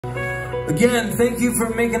Again, thank you for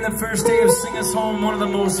making the first day of Sing Us Home one of the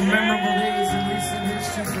most memorable days in recent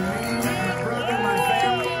history for me, my brother, my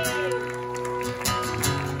family.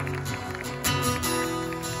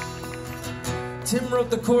 Tim wrote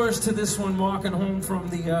the chorus to this one walking home from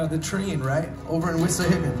the train, right? Over in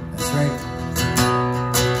Wissahickon. That's right.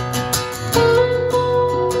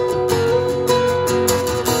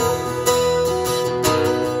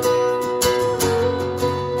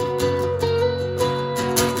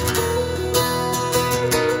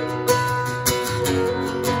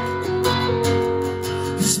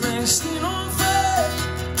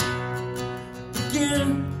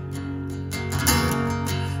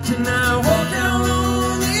 And I walk out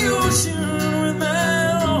on the ocean with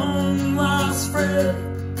my long lost friend,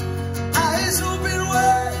 eyes open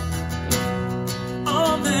wide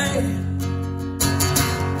on me.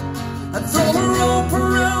 I'd throw a rope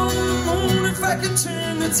around the moon if I could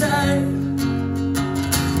turn the tide,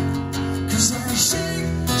 'cause I shake,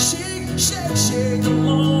 shake, shake, shake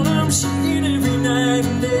alone. I'm shaking every night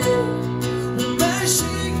and day. And I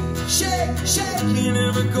shake, shake, shake, you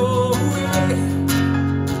never go away.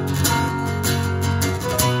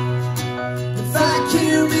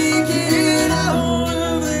 Can't make it out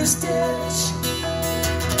of this ditch.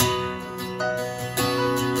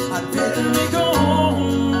 I'd better make a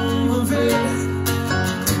home of it.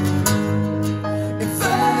 If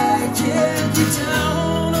I can't get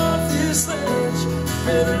down off this ledge,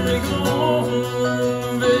 better make a home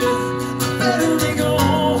of it. I better make a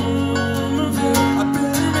home of it. I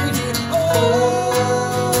better make it home.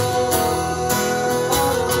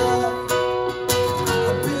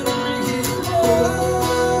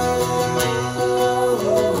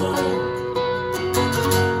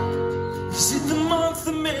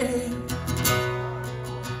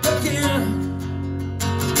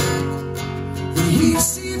 The heat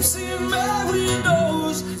seeps in my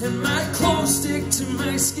windows and my clothes stick to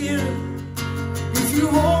my skin. If you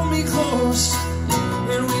hold me close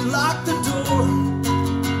and we lock the door,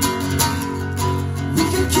 we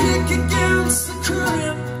can kick against the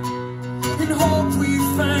current and hope we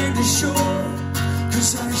find a shore.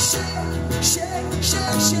 'Cause I shake, shake,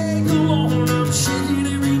 shake, shake alone. I'm shaking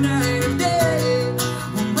every night and day.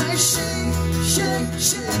 When I shake, shake,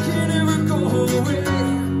 shake, it never go away.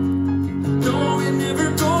 No, it never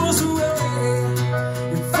goes away.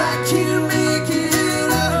 If I can't make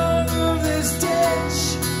it out of this ditch,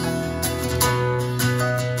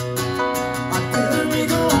 I better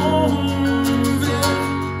make a home of it.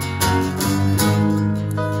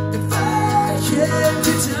 If I can't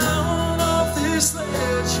get down off this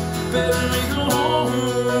ledge, better make a home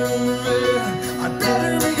of it. I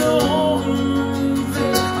better make a home of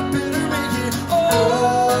it. I better make it home.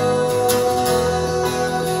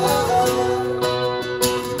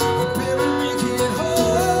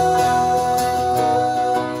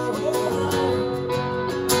 Shake it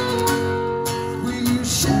on me, you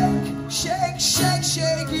shake, shake, shake,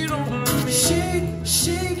 shake it on me. Shake,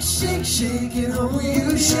 shake, shake, shake it on me,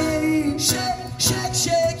 you shake, shake, shake,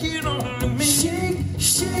 shake it on me. Shake,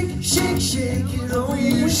 shake, shake, shake it on me,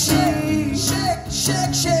 you shake, shake,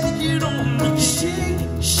 shake, shake it on me. Shake,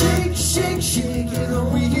 shake, shake, shake it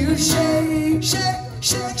on me.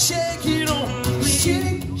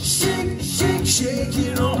 Shake, shake, shake, shake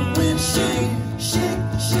it on me.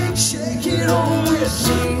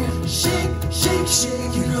 Shake, shake, shake,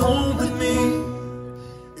 shake it on with me.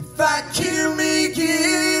 If I can't make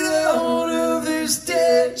it out of this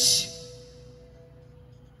ditch,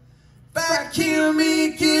 if I can't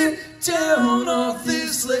make it down off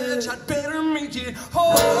this ledge, I'd better make it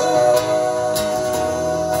home.